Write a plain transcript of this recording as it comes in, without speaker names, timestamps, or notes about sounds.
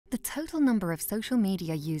The total number of social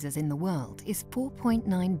media users in the world is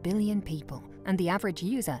 4.9 billion people, and the average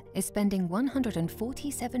user is spending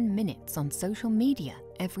 147 minutes on social media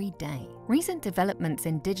every day. Recent developments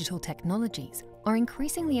in digital technologies are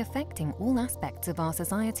increasingly affecting all aspects of our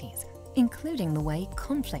societies, including the way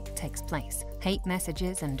conflict takes place. Hate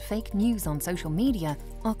messages and fake news on social media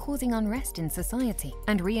are causing unrest in society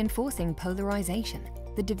and reinforcing polarization,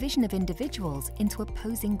 the division of individuals into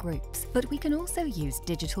opposing groups. But we can also use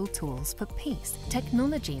digital tools for peace.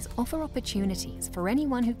 Technologies offer opportunities for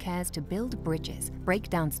anyone who cares to build bridges, break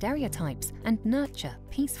down stereotypes, and nurture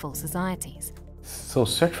peaceful societies. So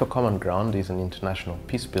Search for Common Ground is an international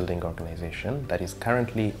peace-building organization that is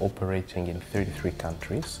currently operating in 33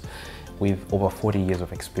 countries with over 40 years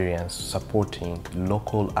of experience supporting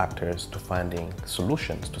local actors to finding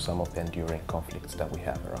solutions to some of the enduring conflicts that we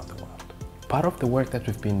have around the world. Part of the work that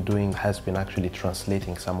we've been doing has been actually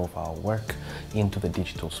translating some of our work into the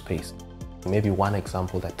digital space. Maybe one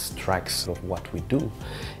example that strikes of what we do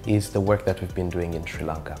is the work that we've been doing in Sri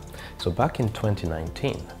Lanka. So back in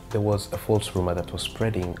 2019, there was a false rumor that was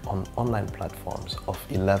spreading on online platforms of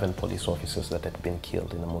 11 police officers that had been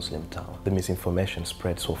killed in a Muslim town. The misinformation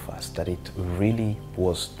spread so fast that it really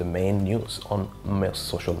was the main news on most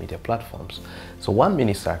social media platforms. So one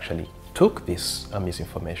minister actually took this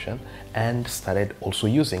misinformation and started also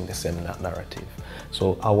using the same narrative.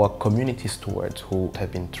 So our community stewards who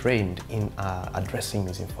have been trained in addressing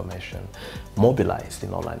misinformation mobilized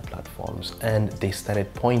in online platforms, and they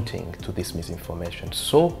started pointing to this misinformation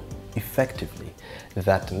so effectively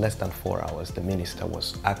that in less than 4 hours the minister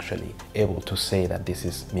was actually able to say that this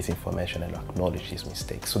is misinformation and acknowledge his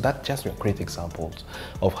mistakes. So that's just great examples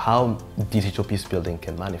of how digital peace building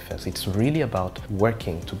can manifest. It's really about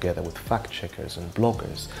working together with fact checkers and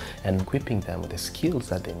bloggers and equipping them with the skills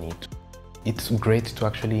that they need. It's great to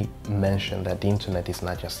actually mention that the internet is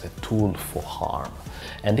not just a tool for harm.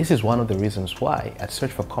 And this is one of the reasons why at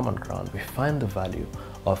Search for Common Ground we find the value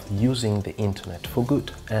of using the internet for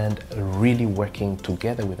good and really working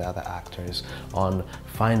together with other actors on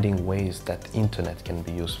finding ways that internet can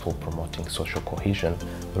be used for promoting social cohesion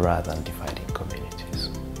rather than dividing communities.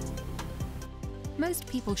 Most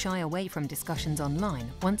people shy away from discussions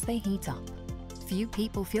online once they heat up. Few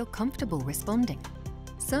people feel comfortable responding.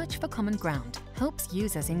 Search for Common Ground helps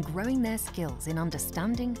users in growing their skills in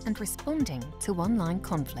understanding and responding to online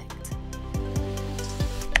conflict.